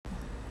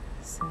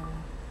So,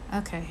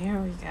 okay, here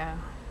we go.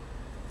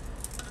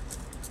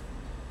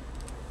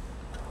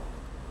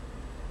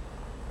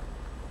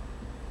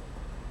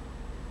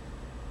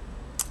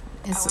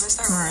 I want to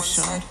start one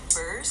side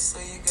first so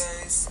you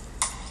guys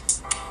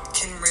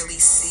can really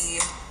see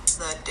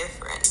the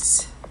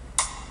difference.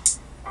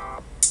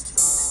 So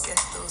let's get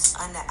those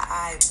under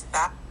eye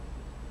back.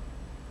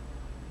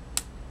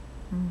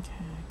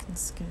 Okay, I can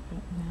skip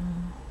it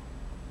now.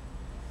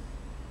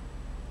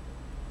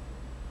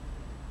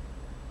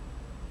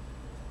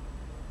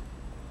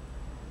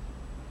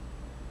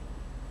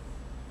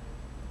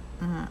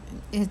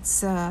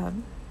 It's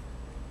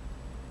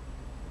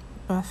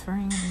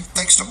buffering.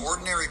 Thanks to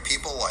ordinary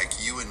people like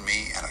you and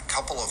me and a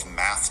couple of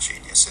math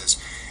geniuses,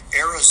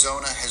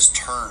 Arizona has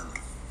turned.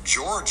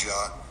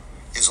 Georgia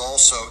is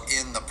also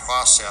in the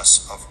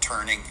process of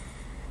turning,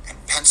 and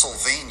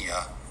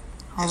Pennsylvania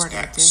is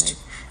next.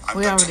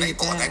 I'm Dr.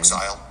 Naples in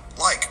Exile.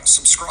 Like,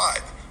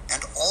 subscribe,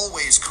 and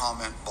always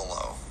comment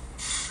below.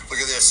 Look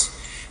at this.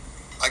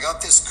 I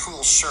got this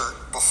cool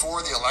shirt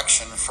before the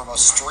election from a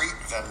street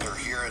vendor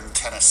here in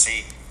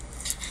Tennessee.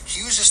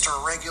 He was just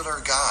a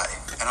regular guy,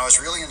 and I was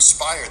really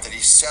inspired that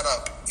he set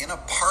up in a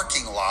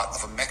parking lot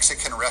of a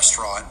Mexican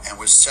restaurant and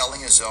was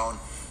selling his own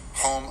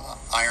home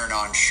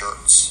iron-on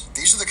shirts.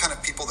 These are the kind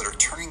of people that are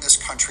turning this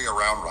country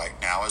around right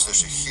now, as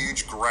there's a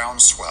huge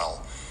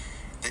groundswell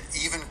that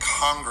even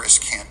Congress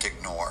can't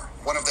ignore.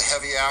 One of the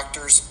heavy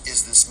actors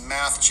is this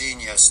math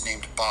genius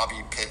named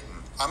Bobby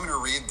Pitton. I'm going to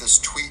read this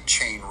tweet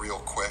chain real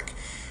quick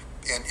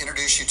and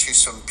introduce you to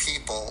some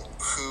people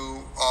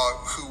who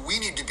we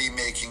need to be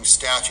making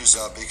statues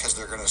of because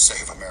they're going to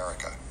save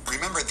America.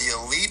 Remember, the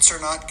elites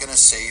are not going to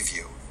save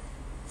you.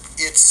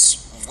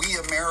 It's we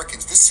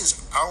Americans. This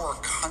is our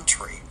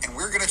country, and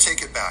we're going to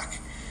take it back.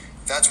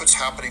 That's what's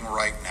happening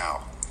right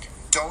now.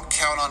 Don't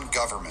count on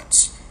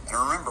governments. And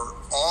remember,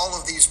 all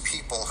of these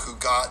people who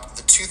got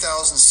the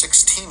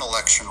 2016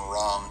 election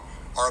wrong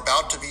are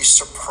about to be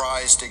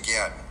surprised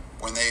again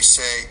when they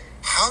say,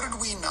 how did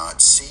we not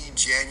see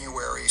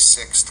January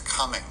 6th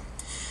coming?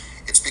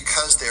 It's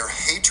because their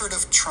hatred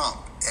of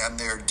Trump and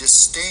their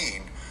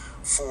disdain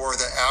for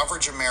the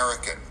average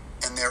American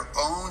and their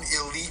own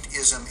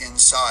elitism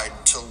inside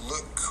to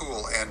look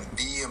cool and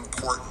be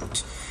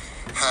important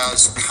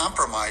has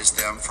compromised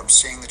them from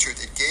seeing the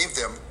truth. It gave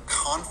them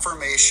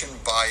confirmation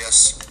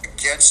bias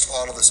against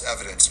all of this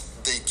evidence.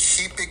 They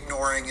keep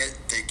ignoring it.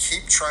 They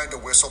keep trying to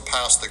whistle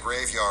past the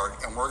graveyard,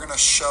 and we're going to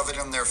shove it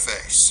in their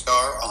face. We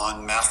are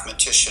on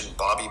mathematician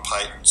Bobby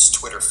Pitton's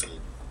Twitter feed.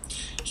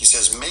 He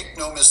says, make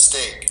no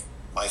mistake,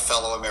 my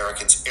fellow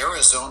Americans,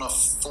 Arizona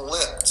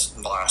flipped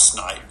last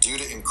night due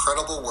to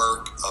incredible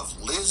work of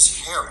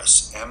Liz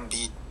Harris,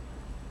 MD.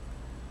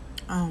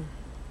 Oh.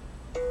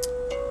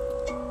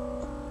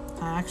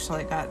 I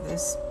actually got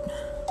this.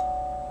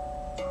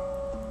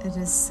 It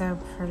is so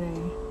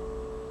pretty.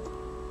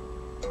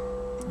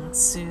 It's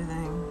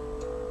soothing.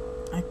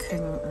 I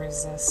couldn't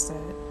resist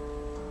it.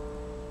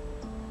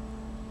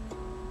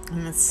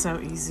 And it's so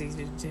easy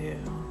to do.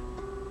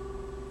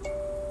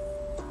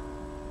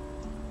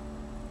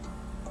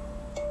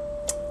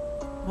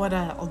 What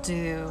I'll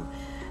do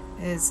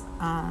is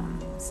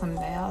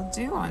someday I'll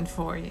do one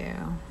for you.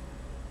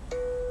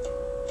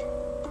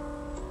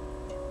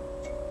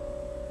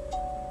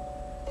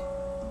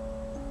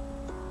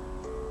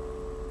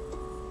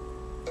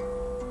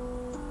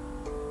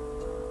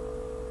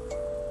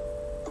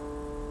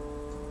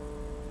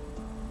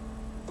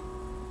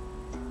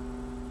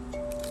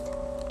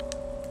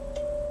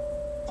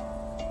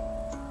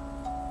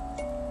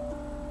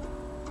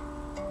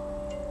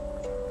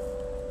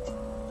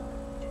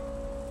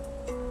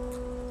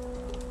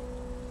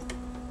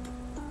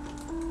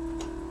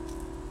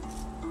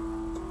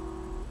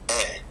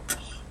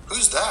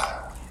 Who's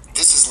that?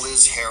 This is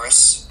Liz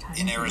Harris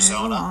in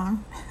Arizona,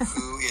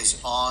 who is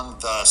on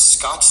the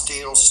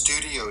Scottsdale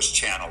Studios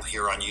channel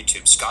here on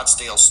YouTube.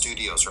 Scottsdale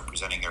Studios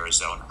representing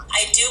Arizona.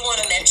 I do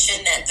want to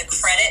mention that the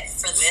credit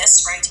for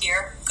this right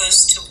here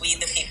goes to We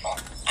the People.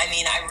 I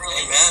mean, I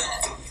really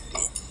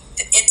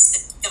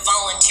it's the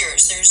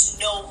volunteers. There's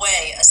no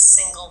way a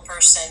single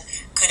person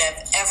could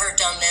have ever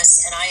done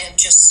this, and I am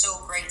just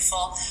so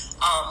grateful.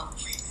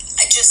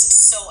 I'm just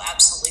so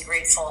absolutely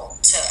grateful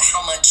to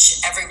how much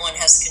everyone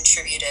has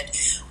contributed.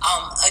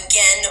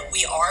 Again,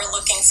 we are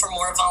looking for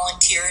more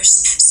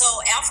volunteers. So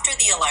after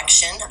the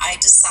election, I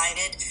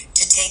decided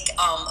to take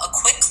a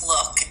quick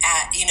look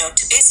at,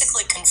 to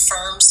basically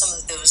confirm some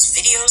of those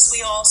videos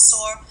we all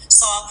saw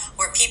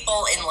where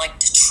people in like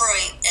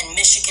Detroit and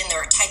Michigan, they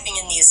were typing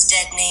in these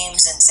dead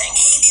names and saying,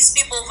 hey, these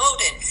people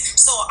voted.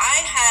 So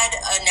I had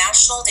a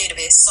national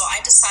database, so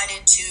I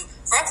decided to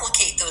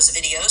replicate those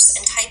videos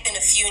and type in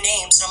a few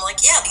names. And I'm like,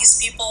 yeah, these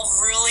people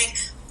really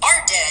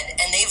are dead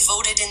and they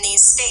voted in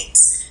these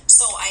states.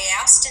 So I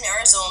asked in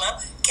Arizona,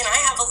 can I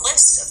have a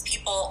list of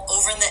people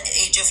over the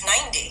age of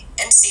 90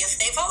 and see if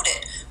they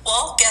voted?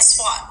 Well, guess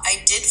what?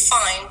 I did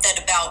find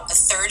that about a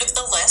third of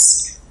the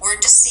list were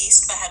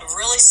deceased, but had a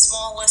really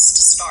small list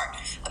to start.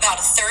 About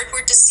a third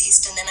were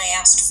deceased, and then I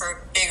asked for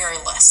a bigger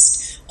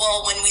list.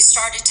 Well, when we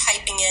started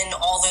typing in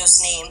all those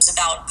names,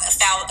 about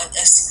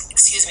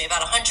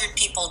 100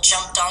 people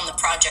jumped on the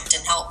project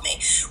and helped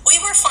me. We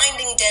were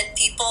finding dead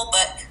people,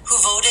 who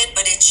voted,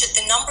 but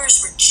the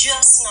numbers were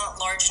just not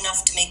large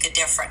enough to make a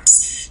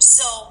difference.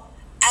 So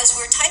as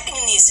we're typing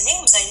in these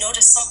names, I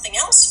noticed something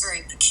else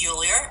very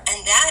peculiar,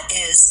 and that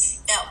is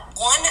that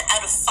 1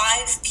 out of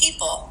 5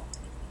 people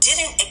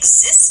didn't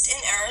exist in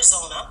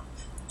Arizona,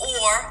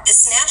 or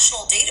this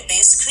national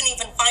database couldn't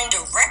even find a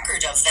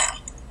record of them.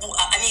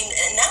 I mean,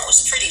 and that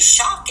was pretty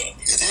shocking.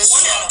 It is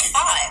 1 out of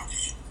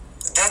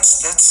 5.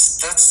 That's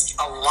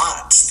a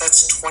lot.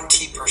 That's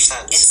 20%.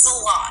 It's a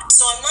lot.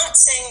 So I'm not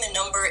saying the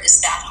number is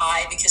that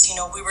high because,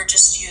 we were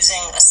just using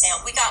a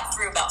sample. We got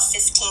through about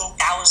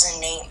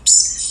 15,000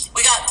 names.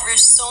 We got through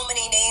so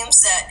many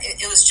names that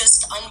it was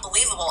just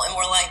unbelievable. And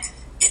we're like,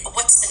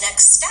 what's the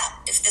next step?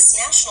 If this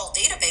national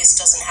database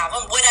doesn't have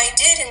them, what I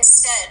did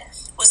instead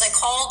was I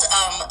called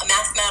a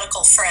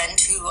mathematical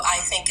friend who I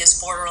think is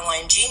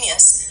borderline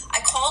genius. I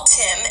called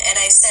him and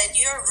I said,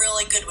 you're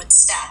really good with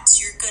stats.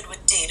 You're good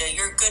with data.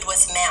 You're good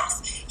with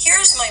math.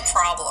 Here's my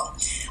problem.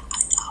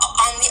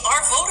 On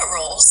our voter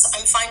rolls,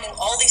 I'm finding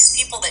all these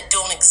people that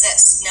don't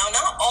exist. Now,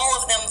 not all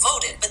of them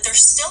voted, but they're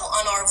still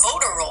on our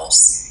voter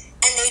rolls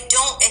and they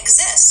don't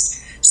exist.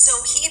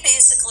 So he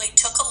basically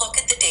took a look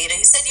at the data.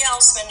 He said,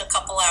 I'll spend a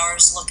couple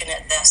hours looking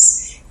at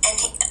this. And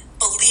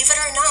believe it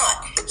or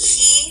not,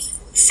 he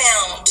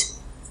found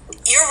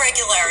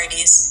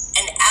irregularities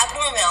and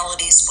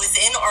abnormalities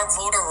within our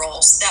voter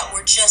rolls that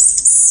were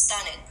just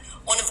stunning.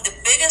 One of the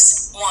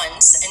biggest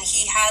ones, and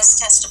he has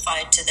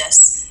testified to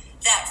this,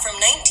 that from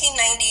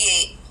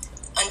 1998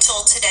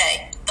 until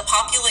today, the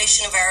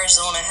population of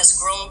Arizona has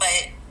grown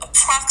by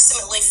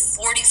approximately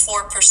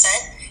 44%,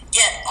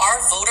 yet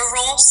our voter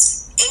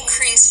rolls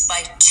increased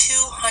by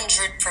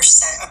 200%.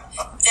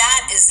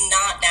 That is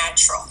not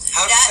natural.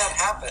 How does that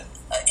happen?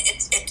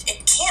 It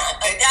can't.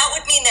 That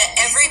would mean that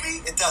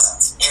it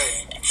doesn't.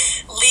 Right.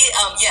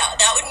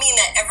 That would mean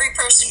that every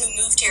person who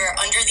moved here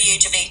under the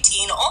age of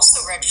 18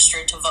 also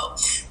registered to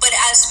vote. But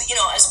as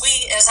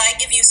I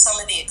give you some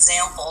of the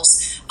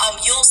examples,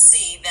 you'll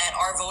see that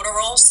our voter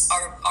rolls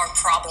are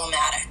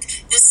problematic.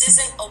 This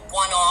isn't a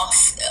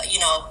one-off.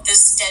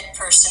 This dead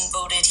person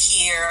voted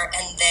here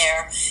and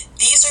there.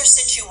 These are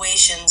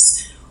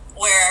situations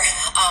where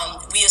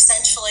we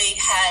essentially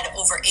had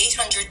over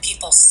 800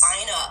 people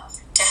sign up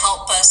to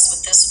help us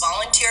with this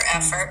volunteer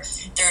effort.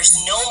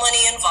 There's no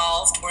money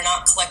involved. We're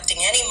not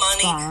collecting any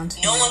money.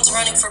 No one's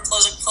running for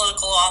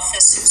political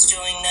office who's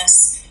doing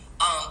this.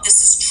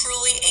 This is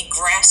truly a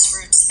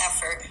grassroots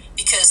effort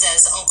because,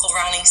 as Uncle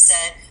Ronnie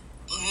said,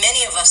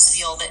 many of us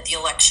feel that the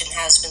election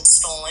has been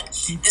stolen.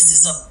 This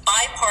is a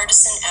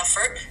bipartisan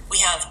effort. We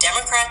have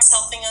Democrats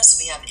helping us,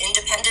 we have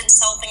independents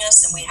helping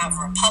us, and we have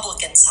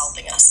Republicans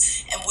helping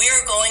us. And we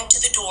are going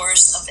to the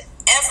doors of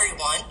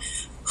everyone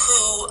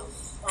who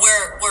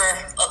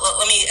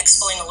let me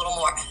explain a little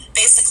more.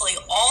 Basically,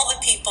 all the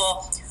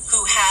people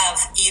who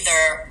have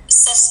either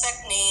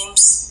suspect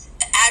names,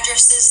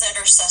 addresses that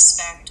are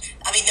suspect.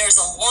 I mean, there's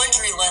a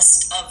laundry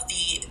list of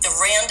the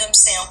random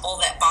sample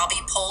that Bobby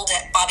pulled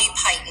at Bobby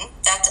Piton.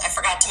 I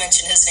forgot to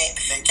mention his name.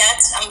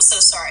 I'm so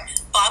sorry.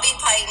 Bobby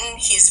Piton,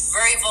 he's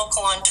very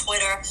vocal on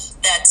Twitter.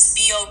 That's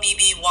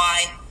BOBBY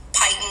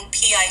Piton,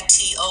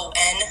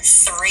 PITON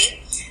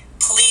 3.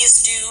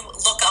 Please do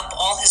look up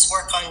all his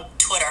work on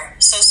Twitter.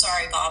 So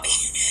sorry, Bobby.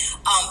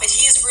 But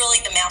he's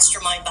really the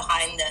mastermind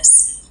behind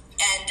this.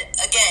 And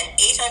again,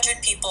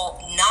 800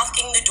 people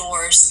knocking the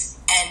doors.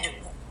 And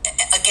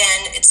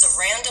again, it's a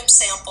random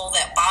sample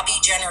that Bobby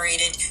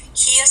generated.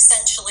 He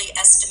essentially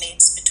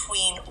estimates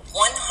between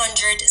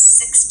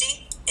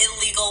 160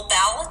 illegal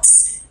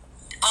ballots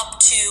up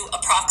to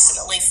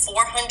approximately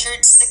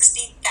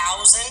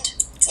 460,000.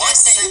 What?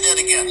 Say that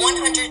again.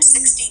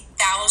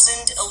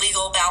 160,000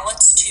 illegal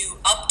ballots to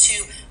up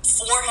to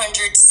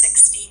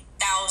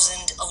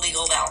 460,000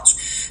 illegal ballots.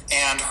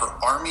 And her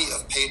army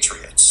of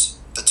patriots.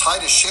 The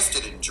tide has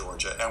shifted in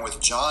Georgia, and with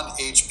John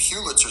H.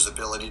 Pulitzer's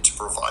ability to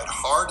provide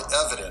hard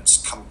evidence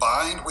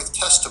combined with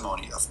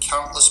testimony of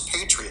countless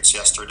patriots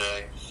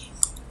yesterday,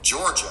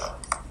 Georgia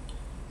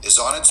is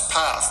on its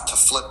path to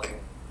flipping.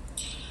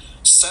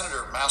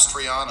 Senator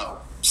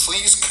Mastriano,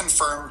 please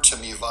confirm to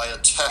me via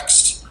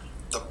text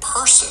the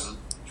person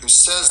who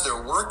says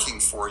they're working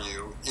for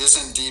you is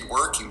indeed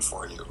working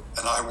for you,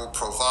 and I will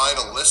provide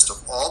a list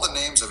of all the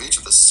names of each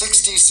of the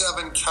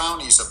 67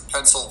 counties of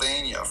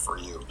Pennsylvania for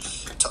you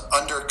to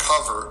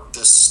undercover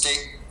this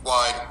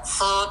statewide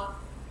hurt.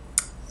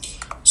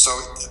 So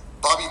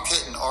Bobby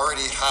Piton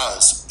already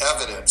has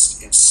evidence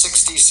in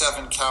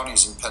 67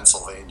 counties in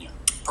Pennsylvania.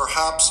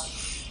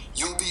 Perhaps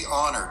you'll be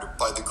honored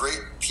by the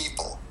great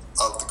people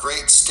of the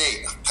great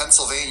state of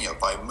Pennsylvania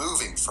by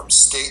moving from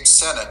state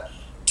senate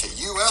to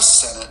U.S.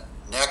 Senate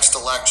next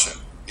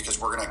election, because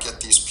we're going to get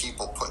these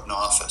people put in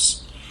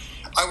office.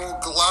 I will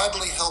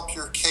gladly help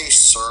your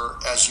case, sir,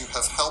 as you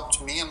have helped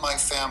me and my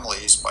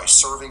families by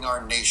serving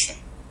our nation.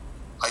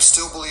 I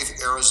still believe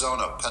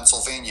Arizona,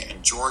 Pennsylvania,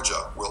 and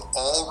Georgia will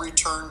all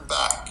return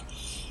back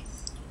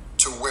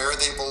to where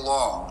they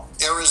belong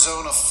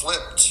Arizona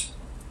flipped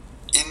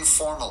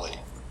informally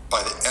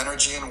by the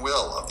energy and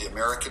will of the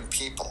American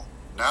people.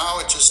 Now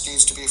it just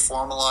needs to be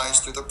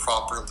formalized through the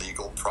proper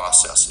legal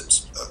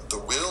processes. The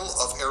will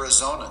of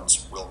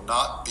Arizonans will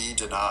not be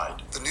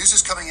denied. The news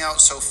is coming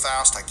out so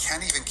fast, I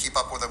can't even keep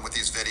up with them with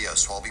these videos,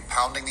 so I'll be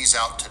pounding these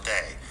out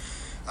today,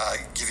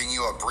 giving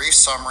you a brief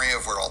summary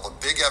of where all the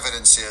big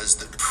evidence is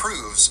that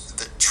proves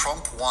that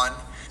Trump won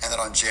and that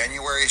on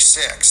January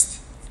 6th,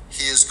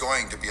 he is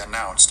going to be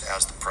announced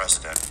as the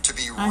president, to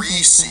be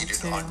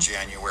reseated on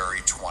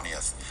January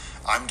 20th.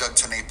 I'm Doug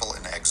TenNapel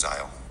in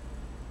exile.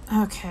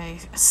 Okay,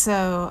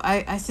 so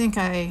I think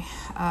I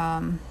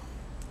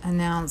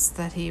announced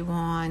that he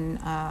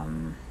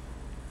won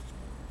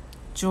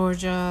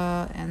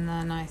Georgia, and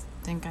then I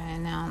think I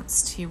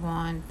announced he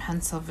won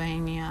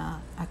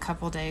Pennsylvania a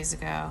couple days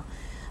ago.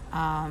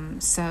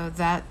 So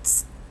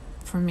that's,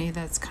 for me,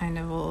 that's kind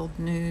of old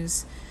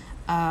news.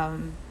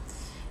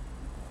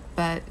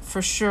 But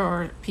for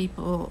sure,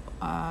 people,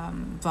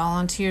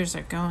 volunteers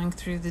are going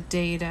through the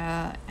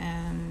data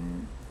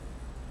and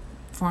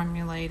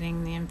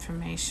formulating the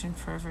information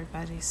for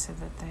everybody so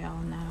that they all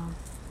know.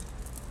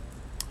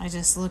 I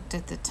just looked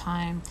at the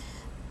time.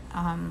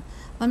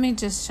 Let me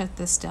just shut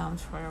this down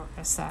for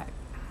a sec.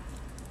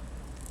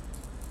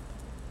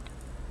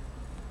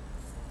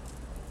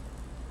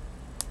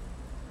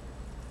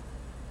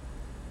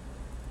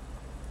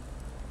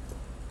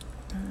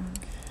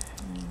 Okay.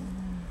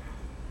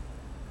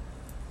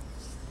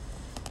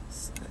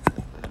 So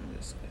I'm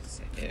just going to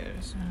say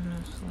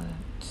Arizona flip.